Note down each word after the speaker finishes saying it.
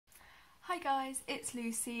Hi guys, it's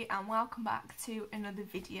Lucy and welcome back to another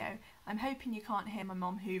video. I'm hoping you can't hear my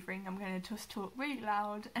mum hoovering. I'm going to just talk really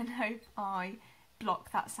loud and hope I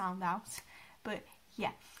block that sound out. But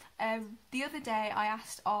yeah, the other day I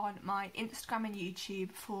asked on my Instagram and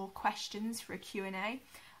YouTube for questions for a Q&A.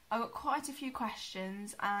 I got quite a few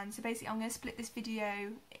questions, and so basically I'm going to split this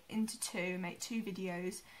video into two, make two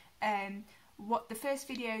videos. What the first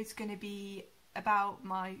video is going to be about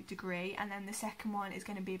my degree, and then the second one is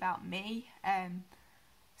going to be about me.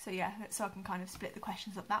 So yeah, so I can kind of split the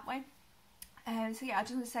questions up that way. So yeah, I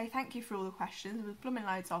just want to say thank you for all the questions. There was blooming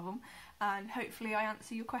loads of them, and hopefully I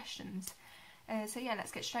answer your questions. So yeah,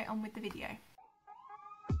 let's get straight on with the video.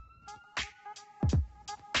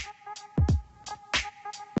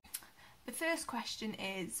 The first question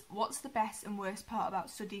is, what's the best and worst part about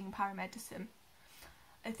studying paramedicine?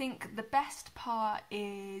 I think the best part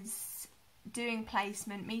is doing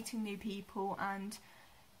placement, meeting new people and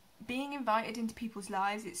being invited into people's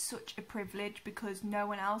lives. It's such a privilege because no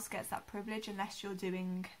one else gets that privilege unless you're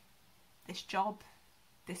doing this job,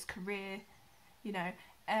 this career, you know,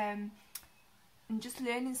 and just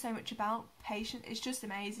learning so much about patients. It's just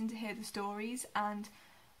amazing to hear the stories, and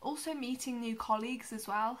also meeting new colleagues as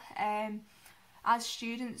well. As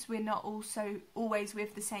students, we're not also always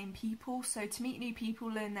with the same people, so to meet new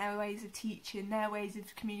people, learn their ways of teaching, their ways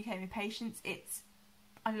of communicating with patients,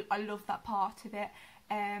 I love that part of it.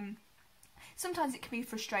 Sometimes it can be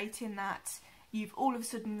frustrating that you've all of a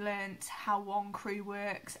sudden learnt how one crew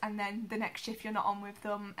works, and then the next shift you're not on with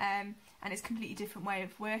them, and it's a completely different way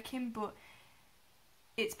of working, but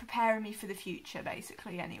it's preparing me for the future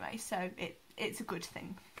basically anyway, so it's a good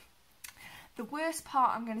thing. The worst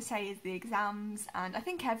part I'm going to say is the exams, and I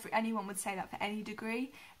think anyone would say that for any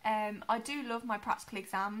degree. I do love my practical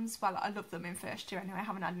exams. Well, I love them in first year anyway. I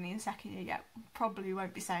haven't had any in second year yet. Probably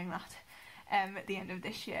won't be saying that at the end of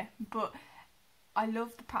this year. But I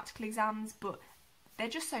love the practical exams, but they're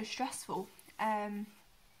just so stressful.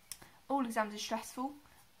 All exams are stressful,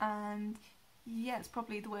 and yeah, it's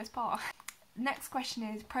probably the worst part. Next question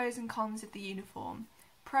is pros and cons of the uniform.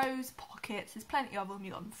 Pros, pockets, there's plenty of them.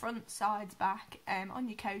 You've got them front, sides, back, on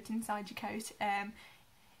your coat, inside your coat.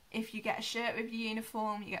 If you get a shirt with your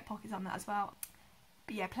uniform, you get pockets on that as well.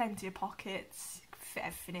 But yeah, plenty of pockets, fit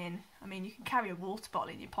everything in. I mean, you can carry a water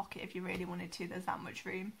bottle in your pocket if you really wanted to, there's that much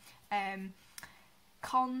room.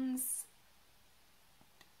 Cons,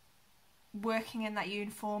 working in that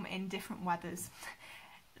uniform in different weathers.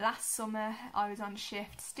 Last summer I was on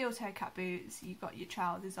shift, steel toe cap boots, you've got your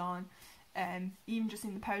trousers on, even just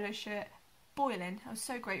in the polo shirt, boiling. I was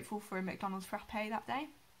so grateful for a McDonald's frappe that day.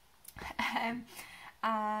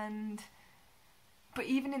 But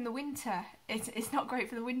even in the winter, it's not great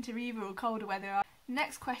for the winter either, or colder weather.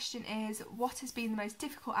 Next question is, what has been the most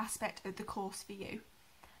difficult aspect of the course for you?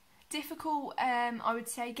 Difficult, I would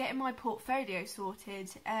say getting my portfolio sorted.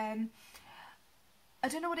 I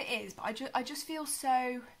don't know what it is, but I just feel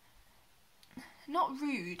so, not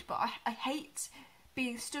rude, but I hate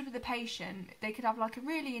being stood with a patient. They could have like a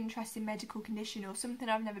really interesting medical condition or something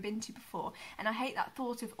I've never been to before, and I hate that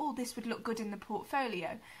thought of, oh, this would look good in the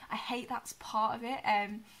portfolio. I hate that's part of it.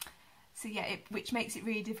 So yeah, which makes it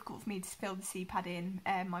really difficult for me to fill the CPAD in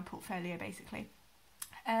my portfolio basically.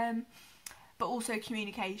 But also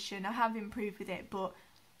communication, I have improved with it, but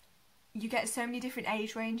you get so many different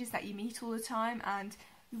age ranges that you meet all the time, and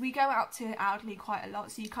we go out to elderly quite a lot,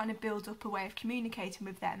 so you kind of build up a way of communicating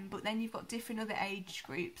with them, but then you've got different other age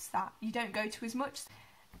groups that you don't go to as much.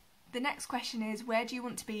 The next question is, where do you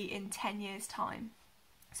want to be in 10 years time?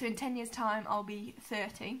 So in 10 years time I'll be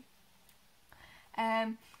 30.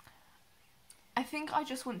 I think I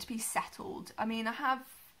just want to be settled. I mean, I have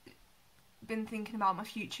been thinking about my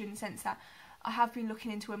future in the sense that I have been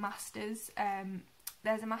looking into a master's.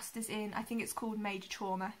 There's a master's in, I think it's called major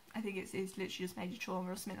trauma. I think it's literally just major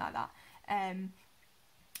trauma or something like that.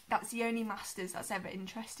 That's the only master's that's ever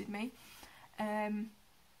interested me.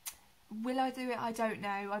 Will I do it? I don't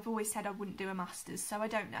know. I've always said I wouldn't do a master's, so I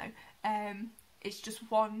don't know. It's just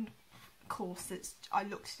one course that I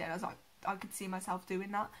looked at it, I was like, I could see myself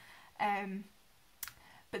doing that.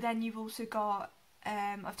 But then you've also got,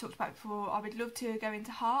 I've talked about it before, I would love to go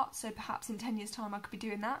into heart, so perhaps in 10 years time I could be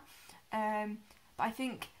doing that. But I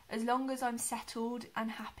think as long as I'm settled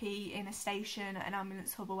and happy in a station, an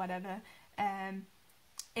ambulance hub or whatever,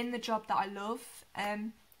 in the job that I love,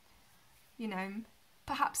 you know,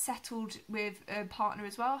 perhaps settled with a partner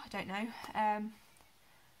as well, I don't know.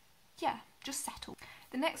 Yeah, just settled.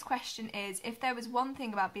 The next question is, if there was one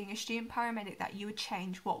thing about being a student paramedic that you would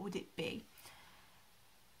change, what would it be?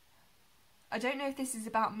 I don't know if this is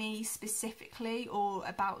about me specifically or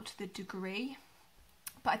about the degree,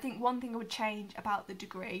 But I think one thing I would change about the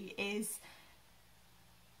degree is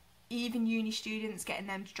even uni students, getting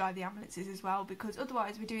them to drive the ambulances as well, because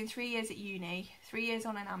otherwise we're doing 3 years at uni, 3 years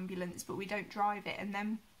on an ambulance, but we don't drive it, and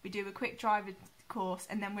then we do a quick driver course,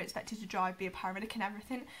 and then we're expected to drive, be a paramedic and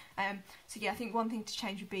everything. So yeah, I think one thing to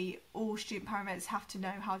change would be all student paramedics have to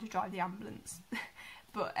know how to drive the ambulance.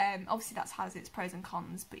 But obviously that has its pros and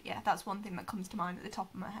cons, but yeah, that's one thing that comes to mind at the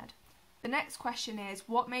top of my head. The next question is,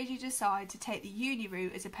 what made you decide to take the uni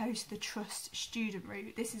route as opposed to the trust student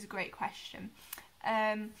route? This is a great question.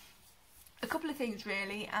 A couple of things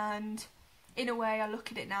really, and in a way I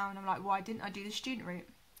look at it now and I'm like, why didn't I do the student route?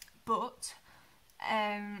 But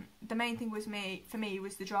the main thing for me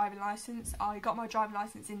was the driving licence. I got my driving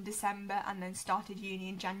licence in December and then started uni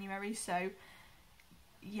in January, so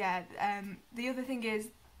yeah. The other thing is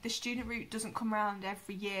the student route doesn't come around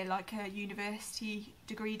every year like a university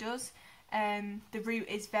degree does. The route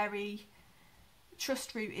is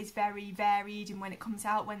trust route is very varied in when it comes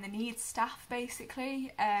out, when they need staff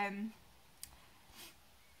basically.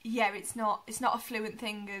 Yeah, it's not a fluent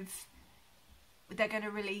thing of they're going to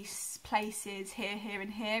release places here, here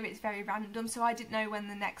and here. It's very random, so I didn't know when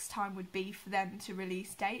the next time would be for them to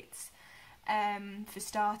release dates for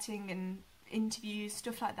starting and interviews,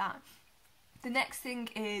 stuff like that. The next thing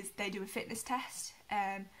is they do a fitness test.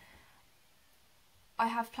 I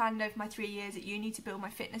have planned over my 3 years at uni to build my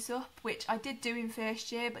fitness up, which I did do in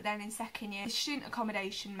first year, but then in second year, the student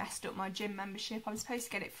accommodation messed up my gym membership. I was supposed to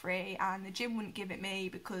get it free, and the gym wouldn't give it me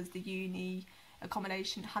because the uni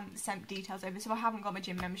accommodation hadn't sent details over, so I haven't got my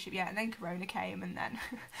gym membership yet, and then Corona came, and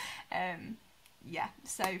then, yeah,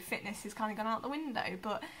 so fitness has kind of gone out the window,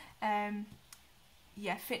 but,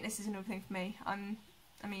 yeah, fitness is another thing for me.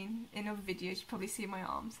 I mean, in other videos you probably see my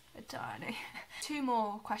arms are tiny. 2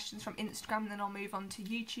 more questions from Instagram, then I'll move on to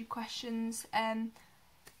YouTube questions.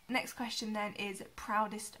 Next question then is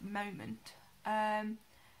proudest moment.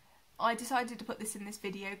 I decided to put this in this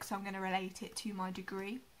video because I'm going to relate it to my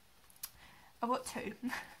degree. I've got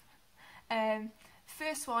 2.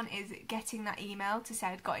 First one is getting that email to say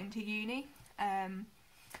I'd got into uni.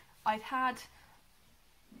 I'd had,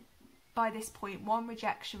 by this point, 1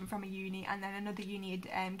 rejection from a uni, and then another uni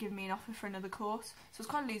had given me an offer for another course, so I was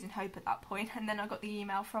kind of losing hope at that point, and then I got the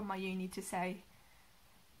email from my uni to say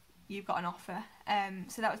you've got an offer,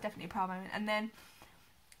 so that was definitely a proud moment. And then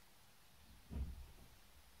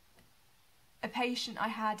a patient I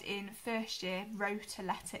had in first year wrote a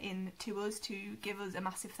letter in to us to give us a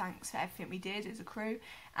massive thanks for everything we did as a crew,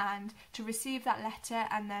 and to receive that letter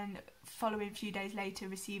and then following a few days later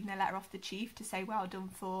receiving a letter off the chief to say well done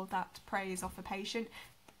for that praise off a patient,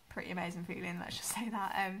 pretty amazing feeling, let's just say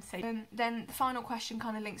that. Then the final question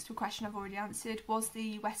kind of links to a question I've already answered. Was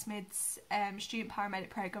the West Mids student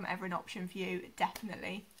paramedic programme ever an option for you?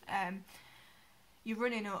 Definitely. You're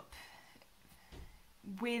running up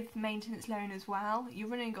with maintenance loan as well, you're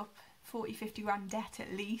running up 40-50 grand debt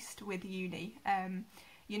at least with uni.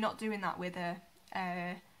 You're not doing that with a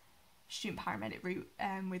student paramedic route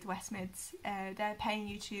with West Mids. They're paying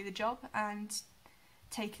you to do the job and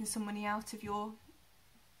taking some money out of your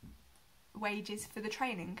wages for the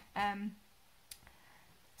training.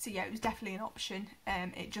 So yeah, it was definitely an option.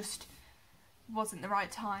 It just wasn't the right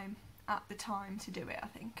time at the time to do it, I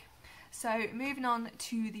think. So moving on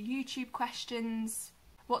to the YouTube questions.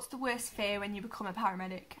 What's the worst fear when you become a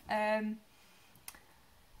paramedic?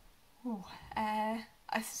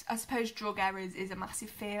 I suppose drug errors is a massive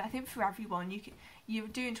fear. I think for everyone, you're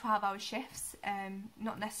doing 12-hour shifts,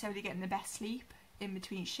 not necessarily getting the best sleep in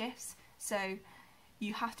between shifts, so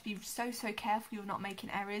you have to be so careful you're not making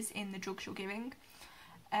errors in the drugs you're giving.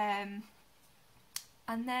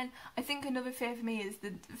 And then I think another fear for me is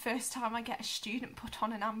the first time I get a student put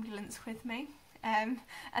on an ambulance with me, and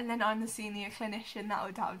then I'm the senior clinician. That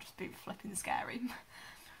would just be flipping scary.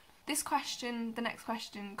 The next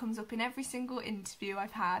question comes up in every single interview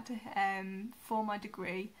I've had for my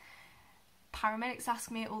degree. Paramedics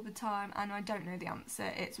ask me it all the time and I don't know the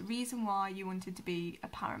answer. It's reason why you wanted to be a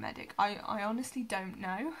paramedic. I honestly don't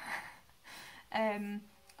know.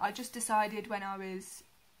 I just decided when I was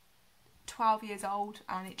 12 years old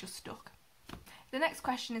and it just stuck. The next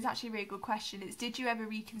question is actually a really good question. It's, did you ever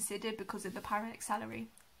reconsider because of the paramedic salary?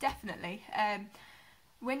 Definitely.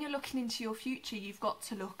 When you're looking into your future, you've got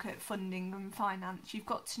to look at funding and finance. You've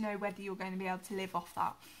got to know whether you're going to be able to live off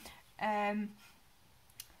that.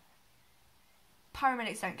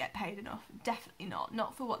 Paramedics don't get paid enough. Definitely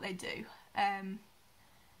not for what they do.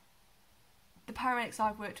 The paramedics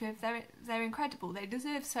I've worked with, they're incredible. They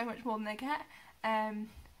deserve so much more than they get.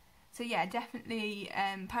 So yeah, definitely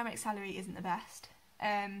paramedic salary isn't the best.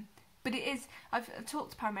 but it is, I've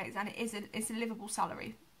talked to paramedics and it's a livable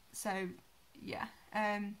salary, so yeah.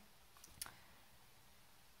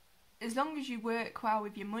 As long as you work well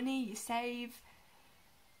with your money, you save,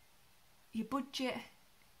 your budget,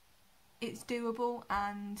 it's doable.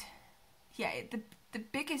 And yeah, the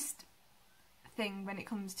biggest thing when it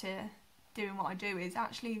comes to doing what I do is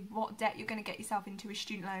actually what debt you're going to get yourself into with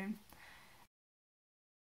student loan.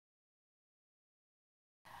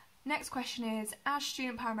 Next question is, as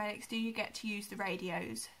student paramedics, do you get to use the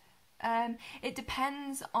radios? It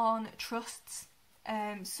depends on trusts.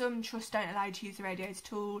 Some trusts don't allow you to use the radios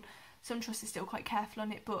at all. Some trusts are still quite careful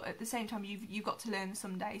on it, but at the same time you've got to learn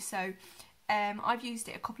someday. So I've used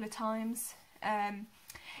it a couple of times.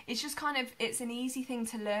 It's just kind of, it's an easy thing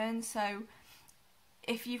to learn. So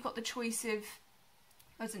if you've got the choice of,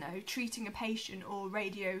 I don't know, treating a patient or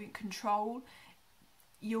radio control,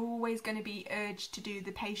 you're always going to be urged to do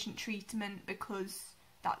the patient treatment, because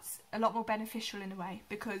that's a lot more beneficial in a way,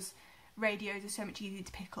 because radios are so much easier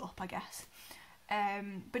to pick up, I guess.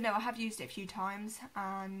 But no, I have used it a few times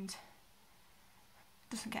and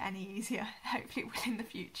it doesn't get any easier. Hopefully it will in the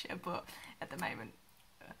future, but at the moment.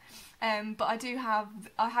 But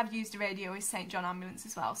I have used a radio with St John Ambulance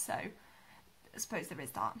as well, so I suppose there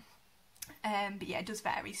is that. But yeah, it does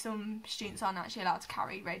vary. Some students aren't actually allowed to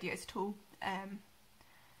carry radios at all.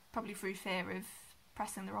 Probably through fear of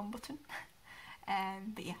pressing the wrong button.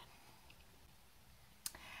 But yeah.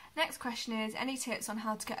 Next question is, any tips on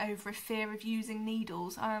how to get over a fear of using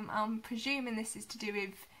needles? I'm presuming this is to do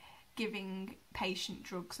with giving patient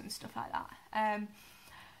drugs and stuff like that.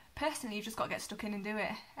 Personally, you've just got to get stuck in and do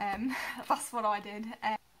it. That's what I did.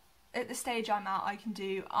 At the stage I'm at, I can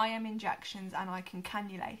do IM injections and I can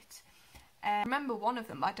cannulate. I remember one of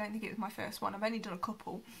them, but I don't think it was my first one. I've only done a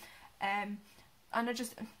couple. And you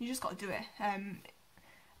just got to do it.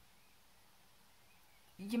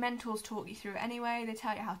 Your mentors talk you through it anyway. They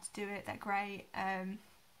tell you how to do it. They're great.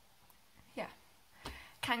 Yeah.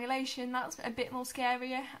 Cannulation, that's a bit more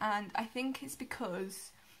scarier, and I think it's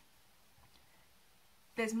because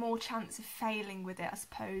there's more chance of failing with it, I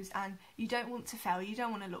suppose, and you don't want to fail. You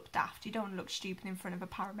don't want to look daft. You don't want to look stupid in front of a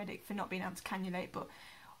paramedic for not being able to cannulate, but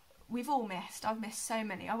we've all missed. I've missed so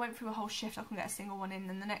many. I went through a whole shift, I couldn't get a single one in,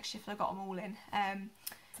 and the next shift I got them all in.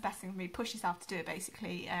 It's the best thing for me. Push yourself to do it,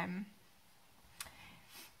 basically.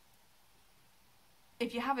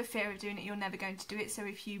 If you have a fear of doing it, you're never going to do it. So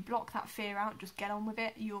if you block that fear out, just get on with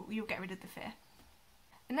it, you'll get rid of the fear.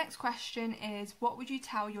 The next question is, what would you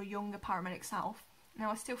tell your younger paramedic self? Now,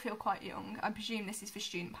 I still feel quite young. I presume this is for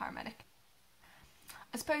student paramedic.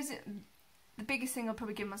 I suppose the biggest thing I'll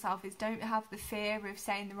probably give myself is, don't have the fear of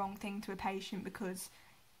saying the wrong thing to a patient, because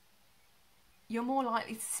you're more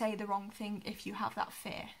likely to say the wrong thing if you have that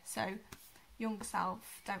fear. So, younger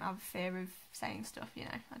self, don't have a fear of saying stuff, you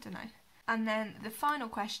know, I don't know. And then the final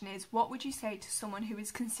question is, what would you say to someone who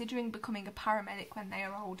is considering becoming a paramedic when they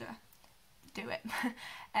are older? Do it.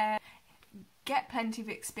 Get plenty of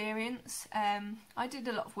experience. I did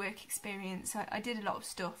a lot of work experience. I did a lot of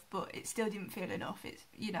stuff, but it still didn't feel enough. It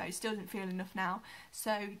still doesn't feel enough now.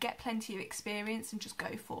 So get plenty of experience and just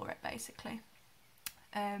go for it, basically.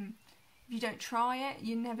 If you don't try it,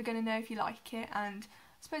 you're never going to know if you like it. And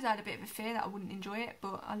I suppose I had a bit of a fear that I wouldn't enjoy it,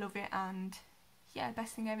 but I love it, and yeah,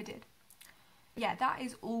 best thing I ever did. Yeah, that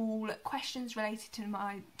is all questions related to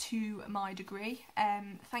my degree.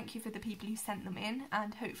 Thank you for the people who sent them in,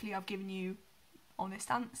 and hopefully I've given you honest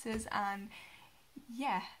answers. And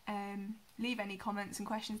yeah, leave any comments and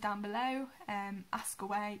questions down below, ask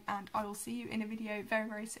away, and I will see you in a video very,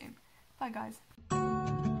 very soon. Bye guys.